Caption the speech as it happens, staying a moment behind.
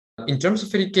In terms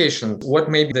of education, what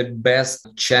may be the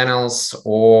best channels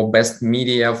or best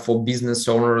media for business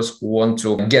owners who want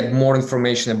to get more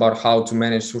information about how to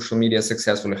manage social media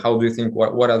successfully? How do you think,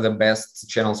 what are the best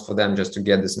channels for them just to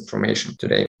get this information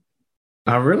today?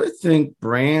 I really think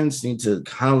brands need to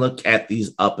kind of look at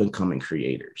these up and coming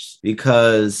creators,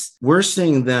 because we're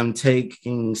seeing them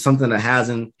taking something that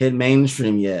hasn't hit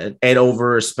mainstream yet and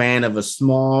over a span of a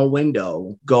small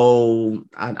window go,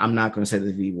 I'm not going to say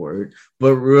the V word,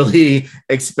 but really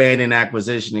expanding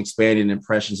acquisition, expanding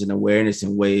impressions and awareness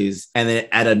in ways, and then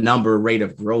at a rate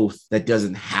of growth that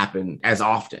doesn't happen as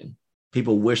often.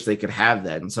 People wish they could have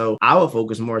that. And so I would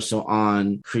focus more so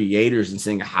on creators and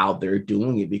seeing how they're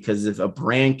doing it, because if a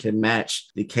brand can match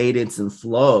the cadence and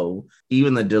flow,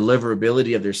 even the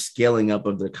deliverability of their scaling up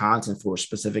of their content for a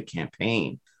specific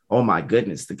campaign, oh my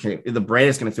goodness, the brand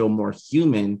is going to feel more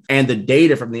human. And the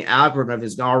data from the algorithm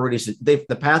is already,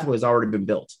 the pathway has already been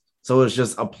built. So it's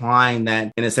just applying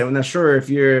that in a way. Now, sure, if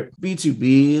you're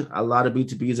B2B, a lot of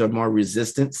B2Bs are more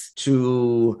resistant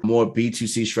to more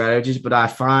B2C strategies, but I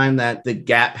find that the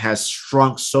gap has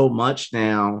shrunk so much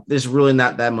now. There's really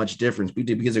not that much difference.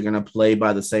 B2Bs are going to play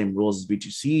by the same rules as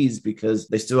B2Cs because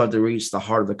they still have to reach the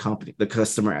heart of the company, the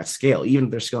customer at scale. Even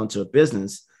if they're scaling to a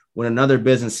business, when another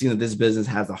business sees that this business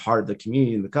has the heart of the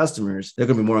community and the customers, they're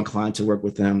going to be more inclined to work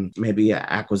with them, maybe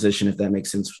acquisition, if that makes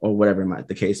sense, or whatever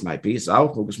the case might be. So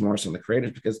I'll focus more on the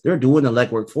creators because they're doing the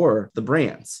legwork for the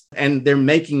brands, and they're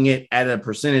making it at a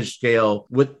percentage scale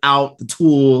without the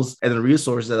tools and the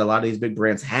resources that a lot of these big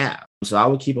brands have. So I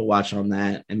would keep a watch on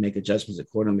that and make adjustments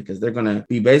accordingly, because they're going to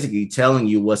be basically telling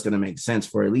you what's going to make sense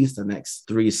for at least the next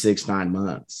 3, 6, 9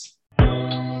 months.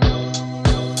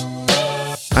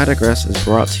 I Digress is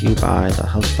brought to you by the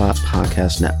HubSpot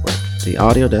Podcast Network, the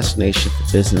audio destination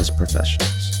for business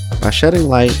professionals. By shedding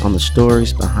light on the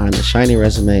stories behind the shiny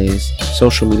resumes,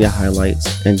 social media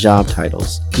highlights, and job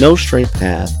titles, No Straight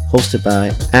Path, hosted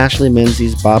by Ashley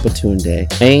Menzies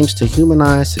Babatunde, aims to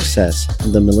humanize success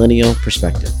from the millennial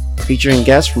perspective. Featuring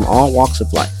guests from all walks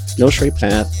of life, No Straight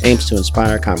Path aims to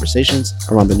inspire conversations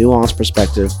around the nuanced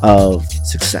perspective of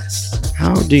success.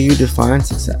 How do you define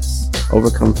success,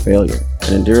 overcome failure,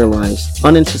 and endure life's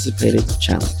unanticipated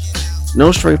challenge?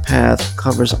 No Straight Path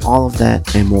covers all of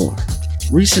that and more.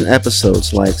 Recent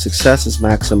episodes like Success is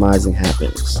Maximizing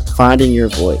Happiness, Finding Your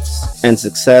Voice, and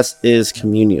Success is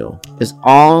Communal is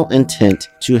all intent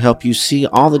to help you see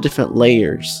all the different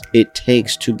layers it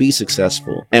takes to be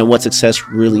successful and what success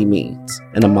really means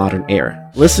in a modern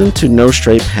era. Listen to No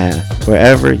Straight Path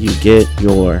wherever you get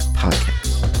your podcasts.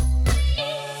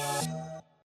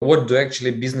 What do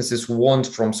actually businesses want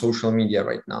from social media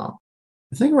right now?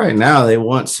 I think right now they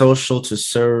want social to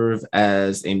serve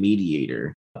as a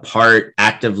mediator. Part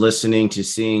active listening to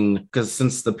seeing, because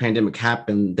since the pandemic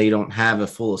happened, they don't have a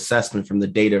full assessment from the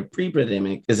data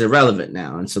pre-pandemic is irrelevant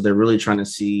now. And so they're really trying to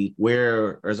see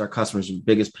where our customers'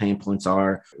 biggest pain points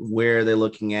are, where they're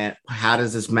looking at, how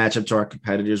does this match up to our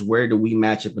competitors? Where do we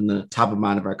match up in the top of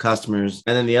mind of our customers?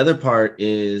 And then the other part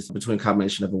is between a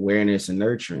combination of awareness and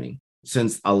nurturing.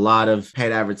 Since a lot of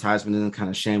paid advertisement is in kind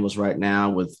of shambles right now,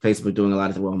 with Facebook doing a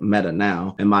lot of Meta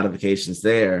now and modifications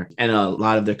there, and a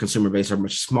lot of their consumer base are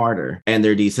much smarter and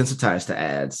they're desensitized to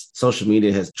ads. Social media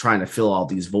is trying to fill all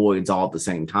these voids all at the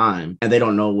same time, and they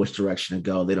don't know which direction to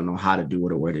go. They don't know how to do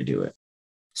it or where to do it.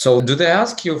 So do they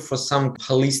ask you for some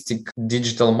holistic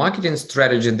digital marketing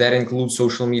strategy that includes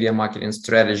social media marketing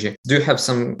strategy? Do you have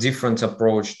some different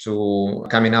approach to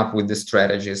coming up with the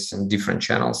strategies and different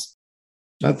channels?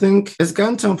 I think it's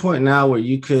gotten to a point now where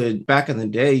back in the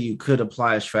day, you could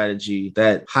apply a strategy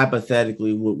that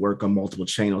hypothetically would work on multiple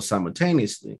channels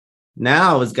simultaneously.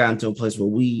 Now it's gotten to a place where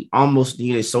we almost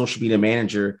need a social media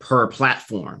manager per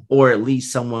platform, or at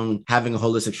least someone having a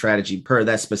holistic strategy per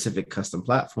that specific custom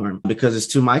platform, because it's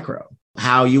too micro.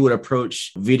 How you would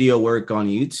approach video work on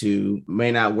YouTube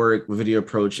may not work with video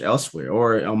approach elsewhere.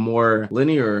 Or a more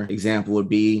linear example would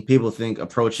be people think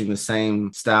approaching the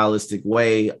same stylistic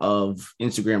way of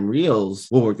Instagram Reels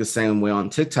will work the same way on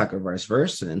TikTok or vice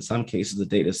versa. In some cases, the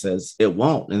data says it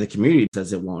won't, and the community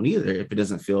says it won't either if it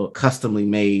doesn't feel customly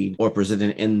made or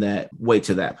presented in that way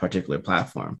to that particular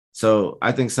platform. So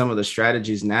I think some of the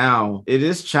strategies now, it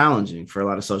is challenging for a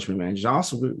lot of social media managers.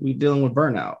 Also, we're dealing with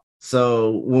burnout.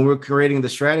 So when we're creating the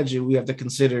strategy, we have to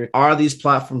consider, are these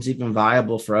platforms even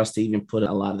viable for us to even put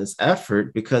a lot of this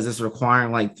effort? Because it's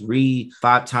requiring like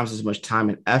 3-5 times as much time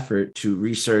and effort to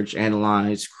research,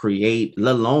 analyze, create,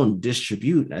 let alone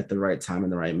distribute at the right time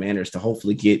and the right manners to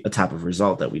hopefully get a type of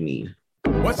result that we need.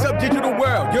 What's up, digital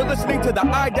world? You're listening to the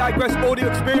I Digress audio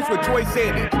experience with Troy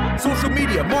Sandage. Social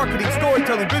media, marketing,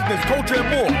 storytelling, business, culture, and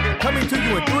more. Coming to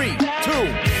you in 3,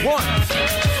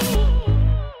 2, 1.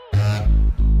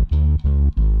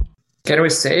 Can we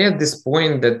say at this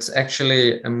point that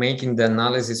actually making the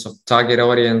analysis of target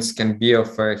audience can be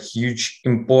of a huge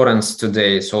importance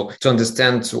today? So to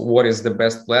understand what is the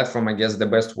best platform, I guess the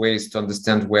best way is to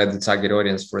understand where the target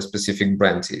audience for a specific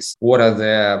brand is. What are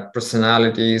their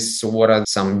personalities? What are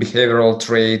some behavioral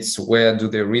traits? Where do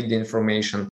they read the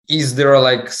information? Is there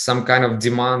like some kind of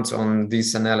demand on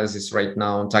this analysis right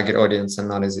now, on target audience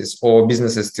analysis, or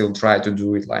businesses still try to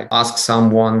do it like ask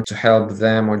someone to help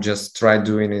them or just try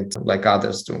doing it like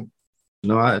others do?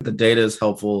 The data is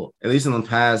helpful, at least in the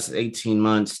past 18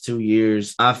 months, 2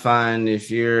 years. I find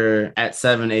if you're at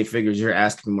 7-8 figures, you're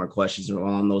asking more questions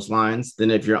along those lines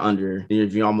than if you're under.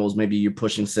 If you're almost, maybe you're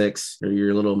pushing 6 or you're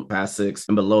a little past 6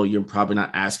 and below, you're probably not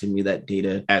asking me that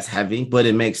data as heavy, but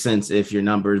it makes sense if your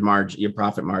numbers, your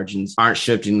profit margins aren't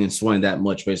shifting and swinging that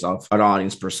much based off an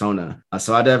audience persona.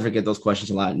 So I definitely get those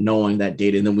questions a lot, knowing that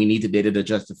data. And then we need the data to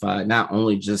justify not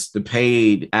only just the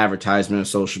paid advertisement or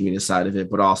social media side of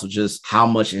it, but also just how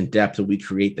much in depth do we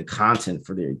create the content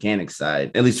for the organic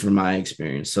side, at least from my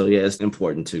experience. So yeah, it's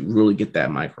important to really get that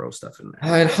micro stuff in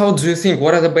there. And how do you think,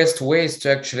 what are the best ways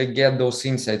to actually get those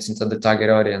insights into the target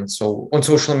audience? So on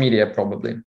social media,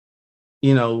 probably.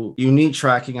 Unique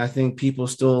tracking. I think people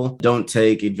still don't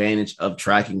take advantage of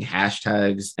tracking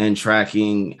hashtags and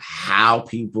tracking how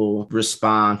people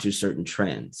respond to certain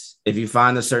trends. If you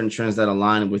find the certain trends that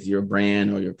align with your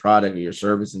brand or your product or your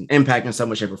service and impact in some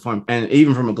way, shape, or form, and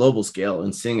even from a global scale,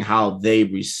 and seeing how they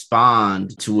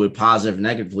respond to it positive or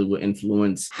negatively will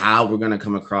influence how we're going to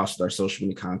come across with our social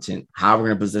media content, how we're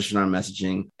going to position our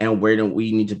messaging, and where do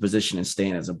we need to position and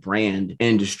stand as a brand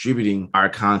in distributing our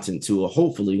content to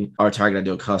hopefully our target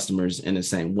ideal customers in the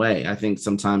same way. I think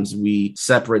sometimes we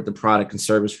separate the product and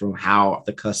service from how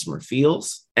the customer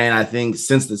feels. And I think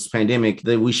since this pandemic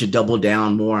that we should double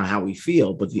down more on how we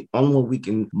feel. But the only way we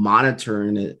can monitor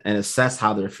and assess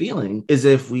how they're feeling is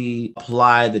if we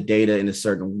apply the data in a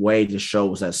certain way to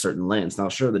show us that certain lens. Now,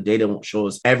 sure, the data won't show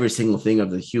us every single thing of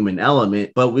the human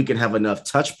element, but we can have enough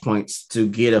touch points to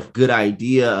get a good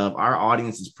idea of our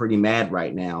audience is pretty mad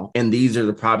right now. And these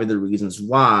are probably the reasons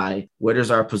why. Where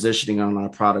does our positioning on our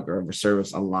product or our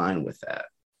service align with that?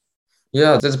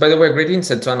 Yeah, that's, by the way, a great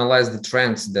insight to analyze the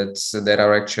trends that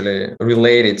are actually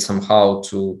related somehow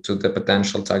to the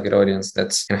potential target audience,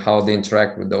 and how they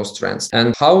interact with those trends.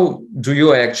 And how do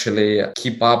you actually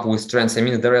keep up with trends? I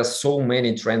mean, there are so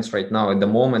many trends right now at the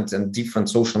moment, and different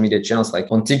social media channels. Like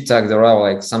on TikTok, there are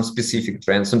like some specific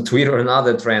trends, on Twitter and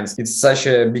other trends. It's such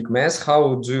a big mess.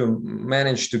 How do you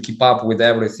manage to keep up with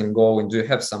everything going? Do you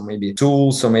have some maybe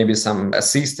tools or maybe some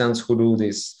assistants who do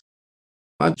this?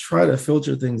 I try to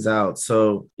filter things out.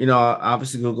 So,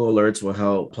 obviously Google Alerts will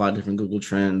help apply different Google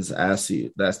trends, ask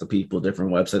the people,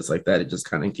 different websites like that, to just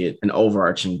kind of get an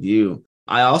overarching view.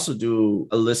 I also do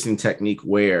a listening technique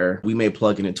where we may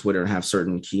plug into Twitter and have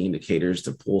certain key indicators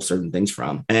to pull certain things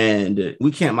from. And we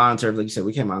can't monitor, like you said,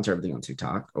 we can't monitor everything on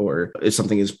TikTok, or if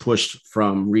something is pushed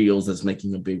from Reels that's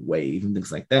making a big wave and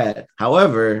things like that.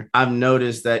 However, I've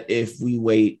noticed that if we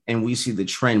wait and we see the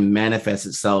trend manifest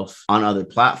itself on other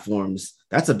platforms,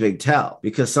 that's a big tell,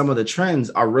 because some of the trends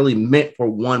are really meant for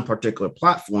one particular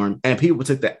platform, and people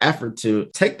took the effort to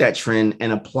take that trend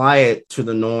and apply it to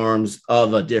the norms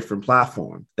of a different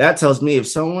platform. That tells me if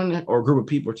someone or a group of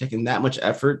people are taking that much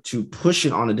effort to push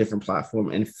it on a different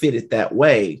platform and fit it that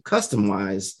way,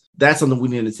 custom-wise, that's something we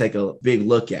need to take a big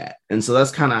look at. And so that's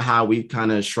kind of how we've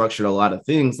kind of structured a lot of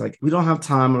things. Like, we don't have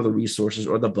time or the resources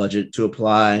or the budget to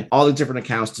apply all the different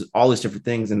accounts to all these different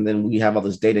things. And then we have all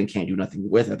this data and can't do nothing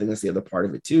with it. I think that's the other part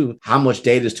of it too. How much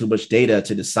data is too much data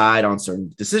to decide on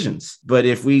certain decisions? But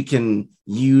if we can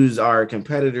use our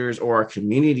competitors or our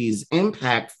community's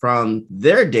impact from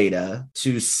their data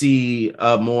to see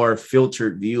a more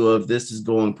filtered view of this is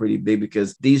going pretty big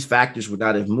because these factors would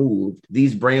not have moved.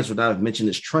 These brands would not have mentioned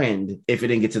this trend if it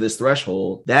didn't get to this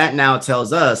threshold. That now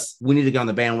tells us we need to get on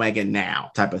the bandwagon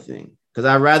now, type of thing. Because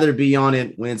I'd rather be on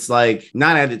it when it's like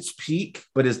not at its peak,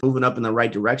 but it's moving up in the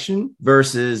right direction,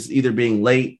 versus either being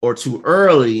late or too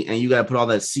early and you got to put all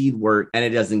that seed work and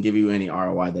it doesn't give you any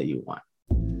ROI that you want.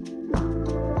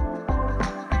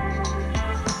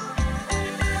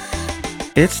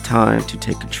 It's time to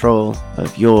take control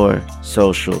of your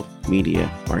social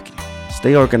media marketing.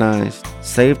 Stay organized,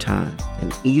 save time,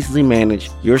 and easily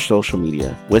manage your social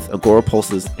media with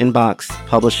Agorapulse's inbox,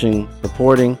 publishing,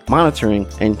 reporting, monitoring,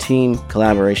 and team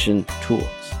collaboration tools.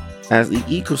 As the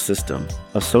ecosystem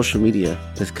of social media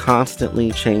is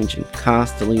constantly changing,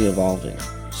 constantly evolving,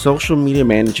 social media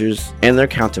managers and their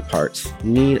counterparts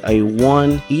need a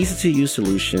one easy-to-use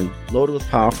solution loaded with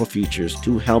powerful features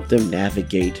to help them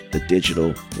navigate the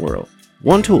digital world.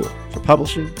 One tool for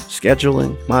publishing,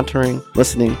 scheduling, monitoring,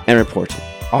 listening, and reporting.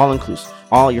 All inclusive,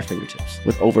 all at your fingertips,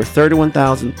 with over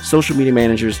 31,000 social media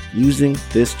managers using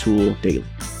this tool daily.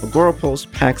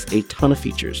 Agorapulse packs a ton of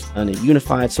features on a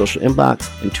unified social inbox,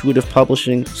 intuitive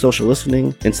publishing, social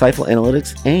listening, insightful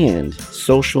analytics, and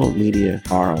social media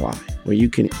ROI, where you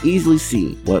can easily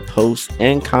see what posts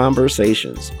and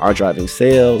conversations are driving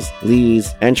sales,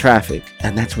 leads, and traffic,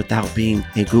 and that's without being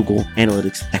a Google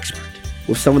Analytics expert.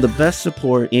 With some of the best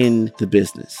support in the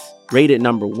business. Rated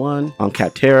number 1 on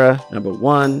Capterra, number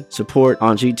 1 support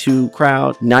on G2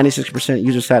 Crowd, 96%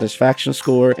 user satisfaction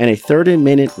score, and a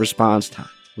 30-minute response time.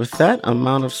 With that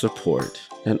amount of support,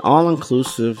 an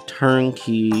all-inclusive,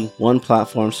 turnkey,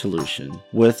 one-platform solution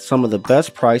with some of the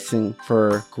best pricing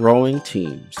for growing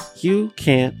teams, you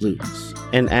can't lose.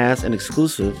 And as an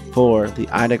exclusive for the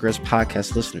iDigress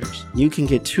podcast listeners, you can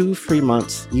get 2 free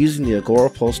months using the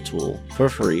Agorapulse tool for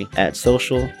free at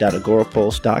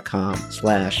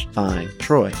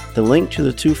social.agorapulse.com/findtroy. The link to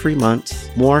the 2 free months,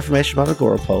 more information about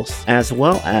Agorapulse, as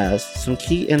well as some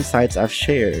key insights I've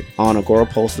shared on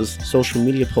Agorapulse's social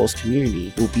media pulse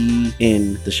community will be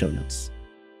in the show notes.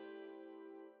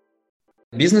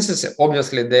 Businesses,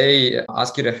 obviously, they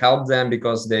ask you to help them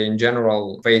because they in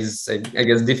general face, I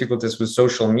guess, difficulties with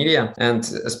social media, and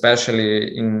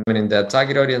especially in their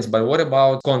target audience. But what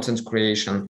about content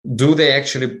creation? Do they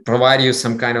actually provide you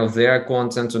some kind of their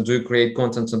content, or do you create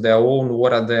content on their own?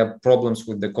 What are their problems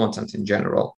with the content in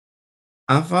general?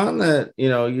 I find that,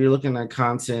 you're looking at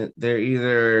content, they're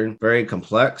either very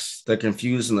complex, they're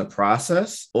confused in the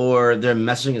process, or their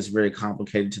messaging is very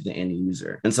complicated to the end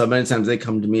user. And so many times they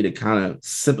come to me to kind of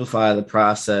simplify the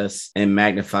process and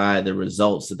magnify the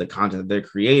results of the content that they're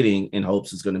creating in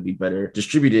hopes it's going to be better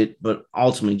distributed, but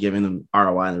ultimately giving them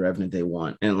ROI and the revenue they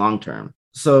want in long term.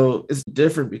 So it's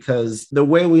different because the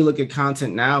way we look at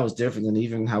content now is different than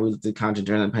even how we looked at content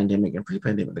during the pandemic and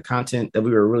pre-pandemic. The content that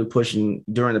we were really pushing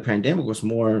during the pandemic was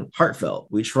more heartfelt.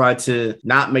 We tried to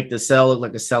not make the sell look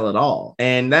like a sell at all.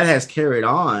 And that has carried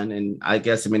on. And I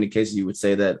guess in many cases, you would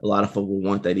say that a lot of people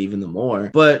want that even the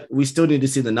more, but we still need to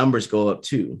see the numbers go up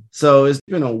too. So it's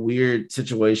been a weird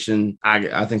situation,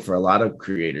 I think, for a lot of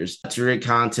creators to create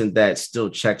content that still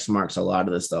checks marks a lot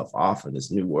of the stuff off in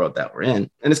this new world that we're in.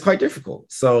 And it's quite difficult.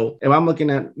 So if I'm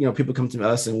looking at, people come to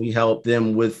us and we help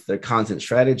them with their content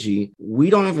strategy,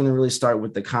 we don't even really start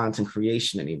with the content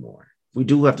creation anymore. We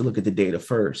do have to look at the data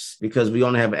first because we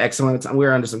only have X amount of time.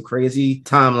 We're under some crazy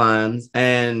timelines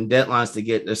and deadlines to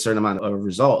get a certain amount of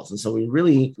results. And so we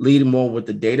really lead more with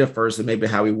the data first, and maybe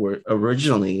how we were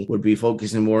originally would be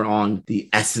focusing more on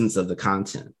the essence of the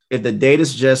content. If the data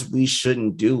suggests we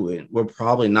shouldn't do it, we're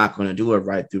probably not going to do it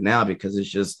right through now because it's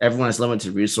just everyone has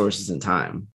limited resources and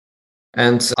time.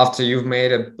 And after you've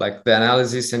made the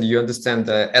analysis and you understand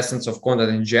the essence of content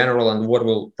in general and what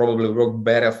will probably work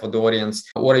better for the audience,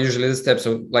 what are usually the steps?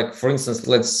 So for instance,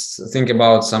 let's think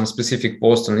about some specific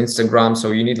post on Instagram.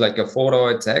 So you need a photo,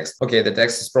 a text. Okay, the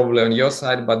text is probably on your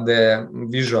side, but the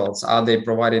visuals, are they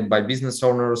provided by business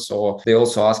owners, or they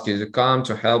also ask you to come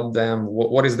to help them?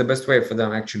 What is the best way for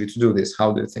them actually to do this?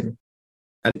 How do you think?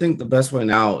 I think the best way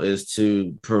now is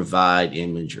to provide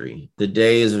imagery. The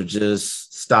days of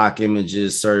just stock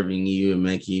images serving you and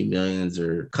making you millions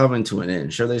are coming to an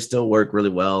end. Sure, they still work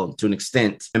really well to an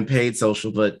extent in paid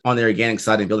social, but on the organic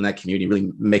side and building that community,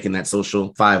 really making that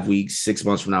social 5 weeks, 6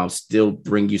 months from now still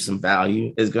bring you some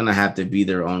value is going to have to be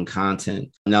their own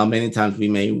content. Now, many times we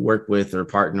may work with or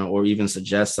partner or even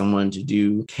suggest someone to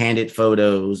do candid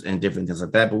photos and different things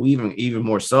like that. But we even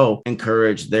more so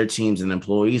encourage their teams and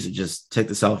employees to just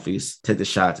take the selfies, take the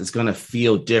shots. It's going to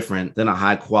feel different than a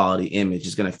high quality image.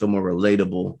 It's going to feel more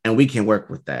relatable. And we can work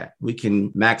with that. We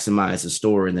can maximize the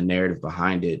story and the narrative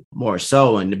behind it more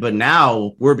so. But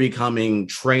now we're becoming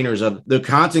trainers of the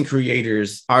content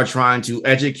creators are trying to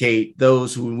educate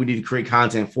those who we need to create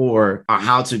content for on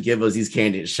how to give us these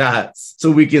candid shots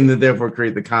so we can therefore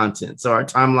create the content. So our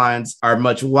timelines are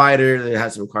much wider. It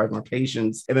has to require more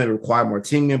patience. It may require more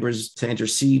team members to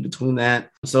intercede between that.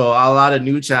 So a lot of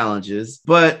new challenges,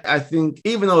 but I think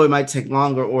even though it might take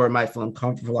longer or it might feel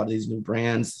uncomfortable for a lot of these new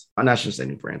brands, I'm not sure say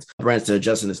new brands to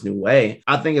adjust in this new way,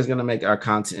 I think it's going to make our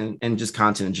content and just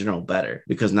content in general better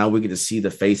because now we get to see the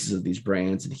faces of these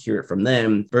brands and hear it from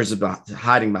them versus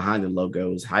hiding behind the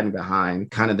logos, hiding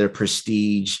behind kind of their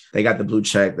prestige. They got the blue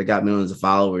check, they got millions of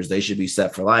followers, they should be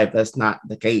set for life. That's not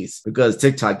the case because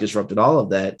TikTok disrupted all of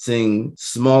that, seeing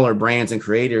smaller brands and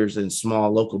creators and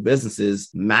small local businesses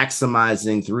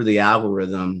maximizing through the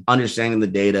algorithm, understanding the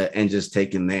data and just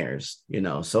taking theirs,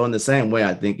 So in the same way,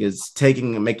 I think is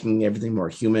taking and making everything more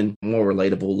human, more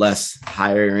relatable, less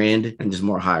higher end, and just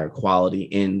more higher quality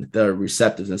in the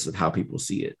receptiveness of how people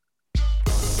see it.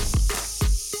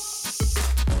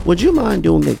 Would you mind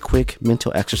doing a quick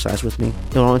mental exercise with me?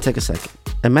 It'll only take a second.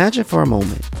 Imagine for a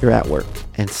moment you're at work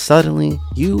and suddenly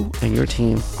you and your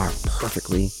team are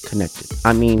perfectly connected.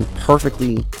 I mean,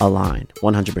 perfectly aligned,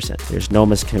 100%. There's no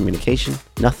miscommunication,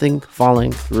 nothing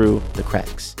falling through the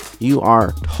cracks. You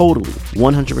are totally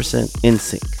 100% in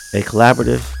sync, a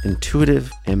collaborative,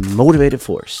 intuitive, and motivated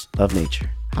force of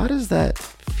nature. How does that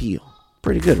feel?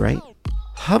 Pretty good, right?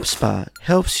 HubSpot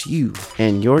helps you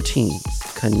and your teams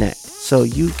connect so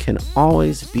you can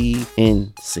always be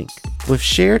in sync. With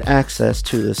shared access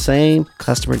to the same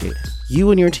customer data,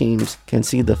 you and your teams can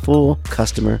see the full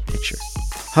customer picture.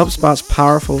 HubSpot's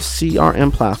powerful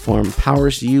CRM platform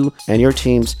powers you and your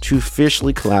teams to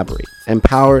fiercely collaborate and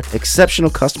power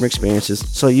exceptional customer experiences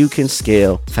so you can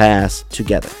scale fast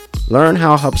together. Learn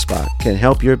how HubSpot can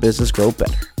help your business grow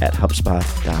better at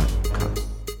HubSpot.com.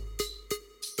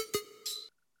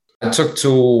 I talked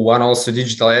to one also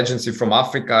digital agency from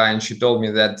Africa, and she told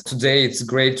me that today it's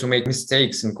great to make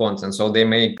mistakes in content. So they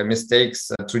make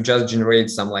mistakes to just generate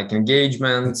some like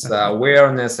engagements,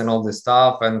 awareness and all this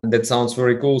stuff. And that sounds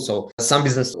very cool. So some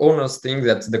business owners think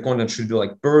that the content should be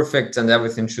like perfect and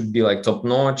everything should be like top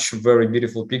notch, very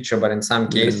beautiful picture. But in some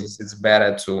cases, it's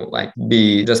better to like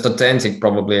be just authentic,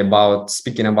 probably about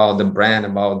speaking about the brand,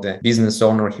 about the business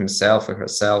owner himself or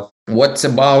herself. What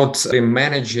about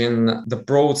managing the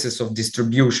process of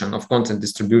distribution, of content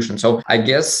distribution? So I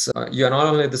guess you're not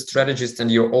only the strategist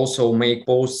and you also make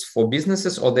posts for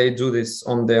businesses, or they do this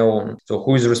on their own. So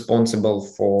who is responsible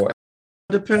for?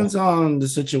 Depends on the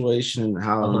situation and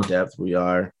how in depth we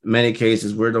are. In many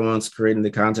cases, we're the ones creating the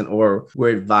content, or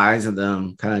we're advising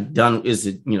them kind of done. Is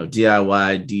it,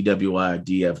 DIY, DWI,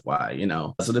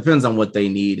 DFY, So it depends on what they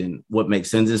need and what makes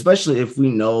sense, especially if we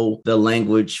know the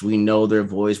language, we know their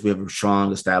voice, we have a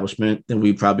strong establishment, then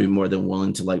we probably more than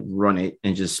willing to like run it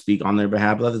and just speak on their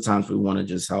behalf. But other times we want to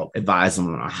just help advise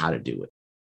them on how to do it.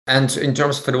 And in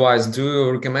terms of advice, do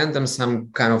you recommend them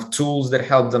some kind of tools that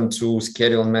help them to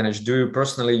schedule and manage? Do you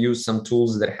personally use some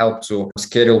tools that help to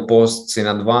schedule posts in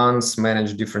advance,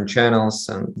 manage different channels,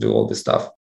 and do all this stuff?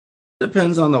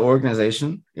 Depends on the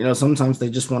organization. Sometimes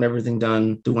they just want everything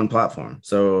done through one platform.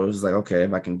 So it's like, okay,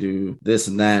 if I can do this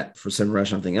and that for Semrush,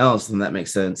 something else, then that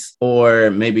makes sense. Or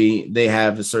maybe they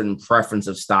have a certain preference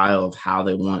of style of how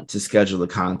they want to schedule the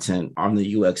content on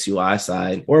the UX UI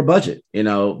side, or budget.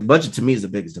 Budget to me is the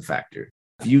biggest factor.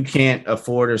 If you can't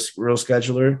afford a real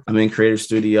scheduler, Creative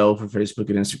Studio for Facebook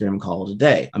and Instagram and call it a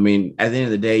day. At the end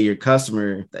of the day, your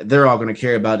customer, they're all going to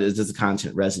care about is, does the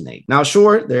content resonate? Now,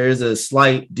 sure, there is a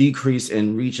slight decrease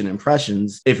in reach and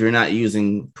impressions if you're not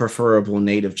using preferable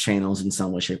native channels in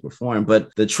some way, shape, or form. But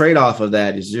the trade-off of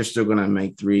that is you're still going to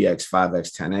make 3x,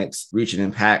 5x, 10x reach and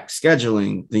impact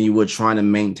scheduling than you would trying to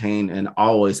maintain an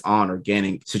always on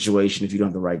organic situation if you don't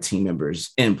have the right team members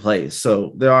in place.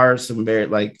 So there are some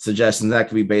very suggestions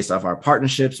that could be based off our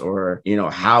partnerships or,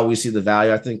 how we see the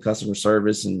value. I think customer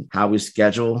service and how we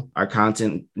schedule our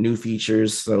content, new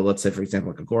features. So let's say, for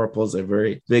example, like Agorapulse, they're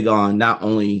very big on not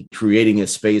only creating a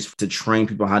space to train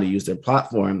people how to use their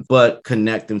platform, but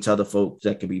connect them to other folks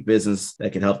that could be business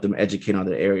that could help them educate on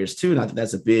their areas too. And I think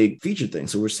that's a big feature thing.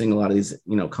 So we're seeing a lot of these,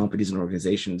 companies and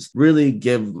organizations really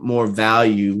give more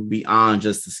value beyond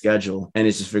just the schedule. And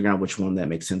it's just figuring out which one that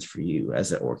makes sense for you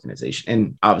as an organization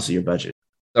and obviously your budget.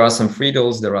 There are some free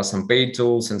tools, there are some paid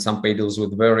tools, and some paid tools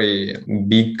with very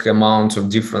big amounts of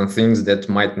different things that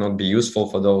might not be useful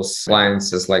for those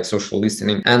clients, as like social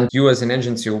listening. And you as an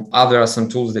agency, are there some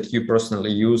tools that you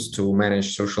personally use to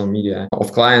manage social media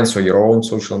of clients or your own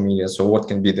social media? So what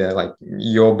can be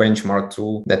your benchmark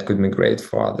tool that could be great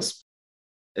for others?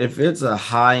 If it's a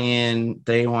high end,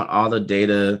 they want all the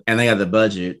data and they have the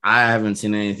budget. I haven't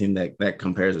seen anything that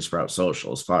compares to Sprout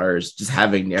Social as far as just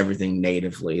having everything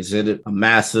natively. Is it a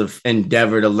massive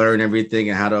endeavor to learn everything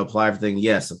and how to apply everything?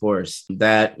 Yes, of course.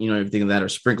 That, everything that are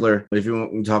Sprinkler. But if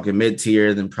you're talking mid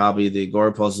tier, then probably the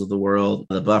Agorapulses of the world,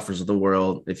 the Buffers of the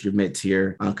world, if you're mid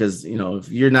tier. Because, if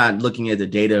you're not looking at the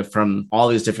data from all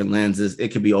these different lenses, it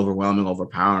could be overwhelming,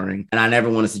 overpowering. And I never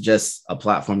want to suggest a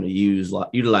platform to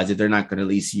utilize it. They're not going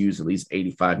to use at least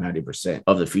 85-90%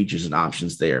 of the features and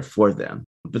options there for them.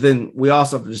 But then we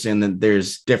also have to understand that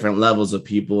there's different levels of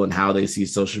people and how they see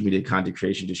social media content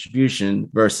creation distribution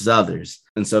versus others.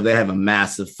 And so if they have a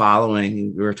massive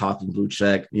following, we're talking blue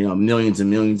check, millions and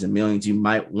millions and millions, you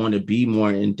might want to be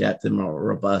more in depth and more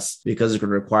robust because it's going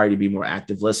to require you to be more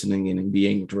active listening and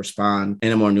being able to respond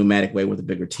in a more pneumatic way with a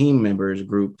bigger team members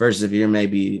group versus if you're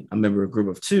maybe a member of a group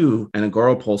of two, and a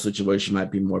Agorapulse situation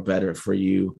might be more better for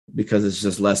you because it's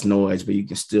just less noise, but you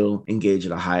can still engage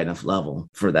at a high enough level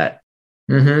for that.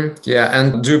 Yeah.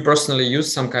 And do you personally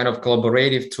use some kind of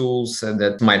collaborative tools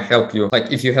that might help you?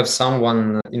 Like if you have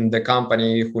someone in the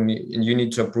company who you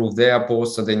need to approve their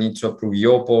post, or they need to approve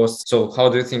your post. So how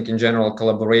do you think in general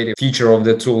collaborative feature of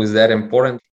the tool is that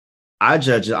important? I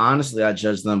judge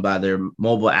them by their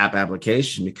mobile app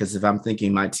application, because if I'm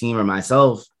thinking my team or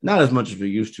myself, not as much as we're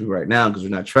used to right now because we're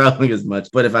not traveling as much,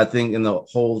 but if I think in the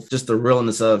whole, just the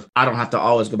realness of, I don't have to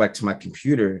always go back to my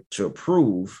computer to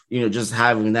approve, just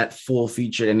having that full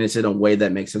feature and it's in a way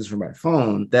that makes sense for my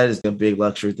phone, that is a big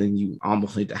luxury thing you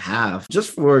almost need to have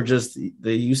just for just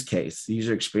the use case, the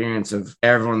user experience of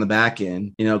everyone on the back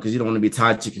end, because you don't want to be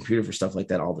tied to a computer for stuff like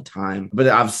that all the time. But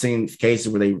I've seen cases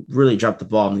where they really dropped the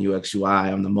ball in the UX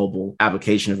UI on the mobile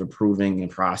application of approving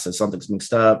and process. Something's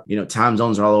mixed up. Time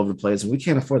zones are all over the place, and we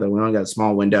can't afford that. We only got a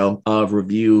small window of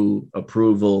review,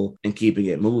 approval, and keeping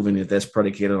it moving. If that's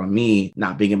predicated on me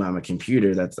not being on my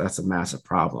computer, that's a massive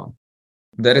problem.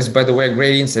 That is, by the way, a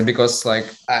great insight, because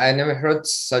I never heard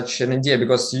such an idea,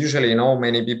 because usually,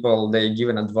 many people, they give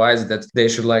an advice that they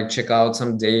should check out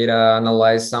some data,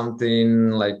 analyze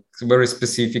something very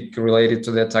specific related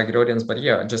to their target audience. But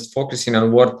yeah, just focusing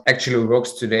on what actually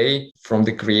works today from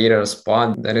the creator's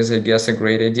part, that is, I guess, a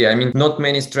great idea. I mean, not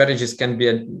many strategies can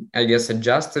be, I guess,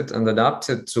 adjusted and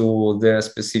adapted to the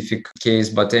specific case.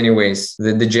 But anyways,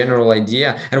 the general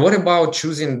idea. And what about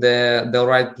choosing the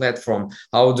right platform?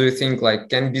 How do you think,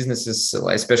 can businesses,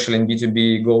 especially in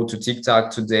B2B, go to TikTok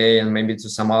today and maybe to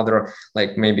some other,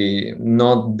 maybe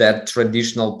not that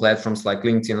traditional platforms like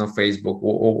LinkedIn or Facebook?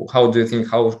 Or how do you think,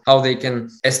 how they can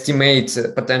estimate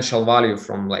potential value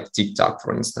from TikTok,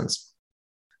 for instance?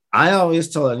 I always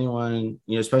tell anyone,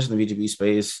 especially in the B2B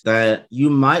space, that you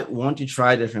might want to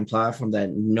try a different platform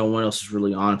that no one else is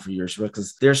really on for yours,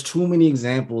 because there's too many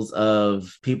examples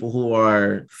of people who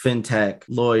are fintech,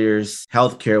 lawyers,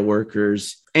 healthcare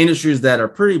workers, industries that are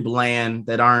pretty bland,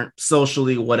 that aren't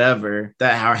socially whatever,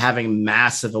 that are having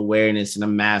massive awareness and a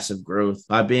massive growth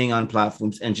by being on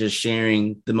platforms and just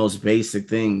sharing the most basic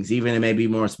things. Even it may be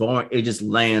more small, it just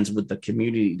lands with the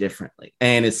community differently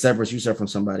and it separates yourself from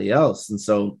somebody else. And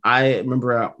so I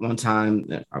remember at one time,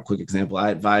 a quick example, I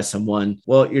advised someone,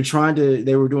 well,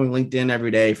 they were doing LinkedIn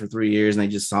every day for 3 years and they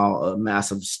just saw a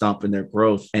massive stump in their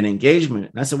growth and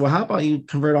engagement. And I said, well, how about you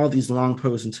convert all these long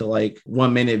posts into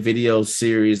 1 minute video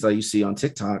series like you see on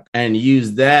TikTok and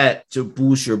use that to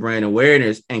boost your brand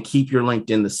awareness and keep your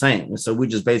LinkedIn the same. And so we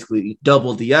just basically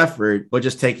doubled the effort, but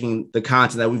just taking the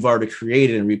content that we've already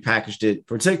created and repackaged it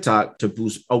for TikTok to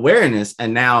boost awareness.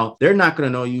 And now they're not going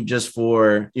to know you just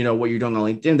for, what you're doing on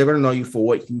LinkedIn. They're going to know you for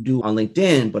what you do on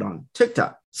LinkedIn, but on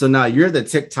TikTok. So now you're the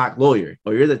TikTok lawyer,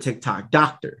 or you're the TikTok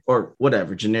doctor, or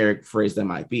whatever generic phrase that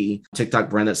might be, TikTok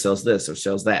brand that sells this or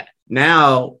sells that.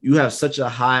 Now you have such a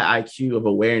high IQ of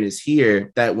awareness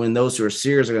here that when those who are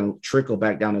serious are going to trickle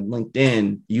back down to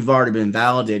LinkedIn, you've already been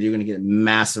validated. You're going to get a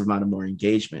massive amount of more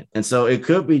engagement. And so it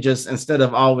could be just, instead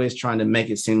of always trying to make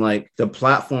it seem like the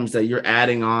platforms that you're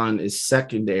adding on is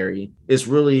secondary, it's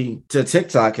really, to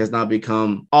TikTok has now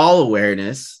become all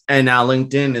awareness. And now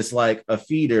LinkedIn is like a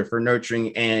feeder for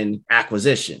nurturing and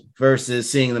acquisition,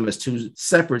 versus seeing them as two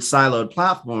separate siloed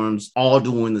platforms all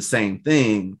doing the same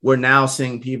thing. We're now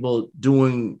seeing people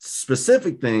doing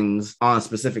specific things on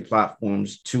specific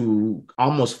platforms to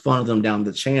almost funnel them down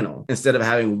the channel, instead of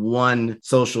having one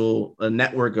social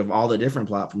network of all the different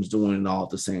platforms doing it all at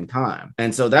the same time.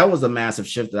 And so that was a massive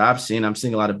shift that I've seen. I'm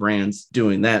seeing a lot of brands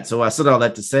doing that. So I said all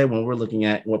that to say, when we're looking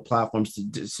at what platforms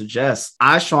to suggest,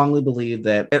 I strongly believe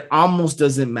that it almost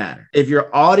doesn't matter if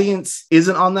your audience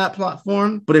isn't on that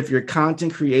platform, but if your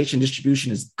content creation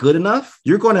distribution is good enough,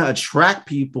 you're going to attract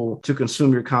people to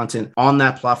consume your content on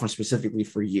that platform specifically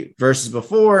for you. Versus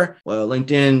before, well,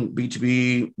 LinkedIn,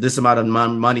 B2B, this amount of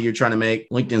money you're trying to make,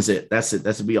 LinkedIn's it. That's it.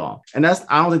 That's a be all. And I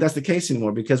don't think that's the case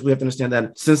anymore, because we have to understand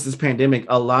that since this pandemic,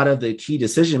 a lot of the key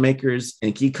decision makers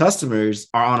and key customers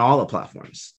are on all the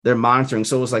platforms. They're monitoring.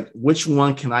 So it's like, which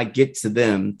one can I get to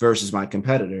them versus my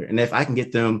competitor? And if I can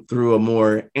get them through a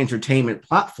more entertainment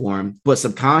platform, but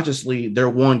subconsciously they're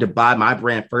willing to buy my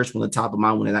brand first when the top of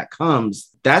mind when that comes,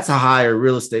 that's a higher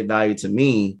real estate value to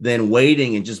me than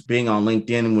waiting and just being on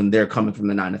LinkedIn when they're coming from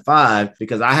the 9 to 5,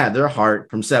 because I have their heart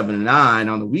from 7 to 9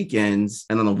 on the weekends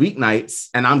and on the weeknights,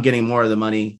 and I'm getting more of the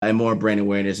money and more brand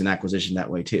awareness and acquisition that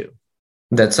way too.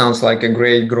 That sounds like a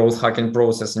great growth hacking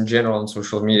process in general on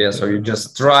social media. So you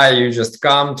just try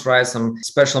some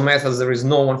special methods. There is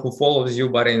no one who follows you,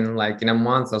 but in a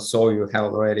month or so, you have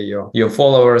already your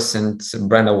followers and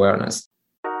brand awareness.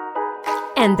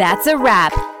 And that's a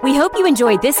wrap. We hope you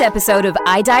enjoyed this episode of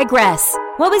I Digress.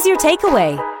 What was your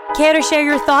takeaway? Care to share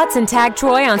your thoughts and tag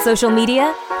Troy on social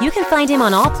media? You can find him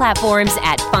on all platforms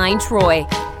at Find Troy.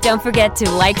 Don't forget to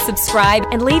like, subscribe,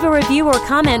 and leave a review or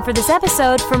comment for this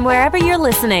episode from wherever you're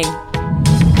listening.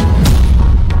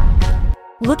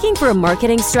 Looking for a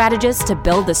marketing strategist to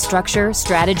build the structure,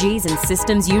 strategies, and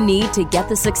systems you need to get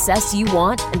the success you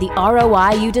want and the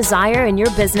ROI you desire in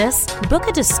your business? Book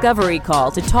a discovery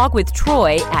call to talk with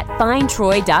Troy at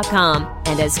findtroy.com.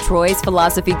 And as Troy's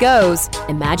philosophy goes,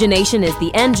 imagination is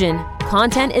the engine,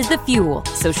 content is the fuel,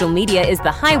 social media is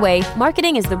the highway,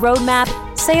 marketing is the roadmap,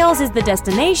 sales is the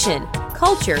destination,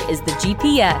 culture is the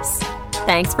GPS.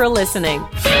 Thanks for listening.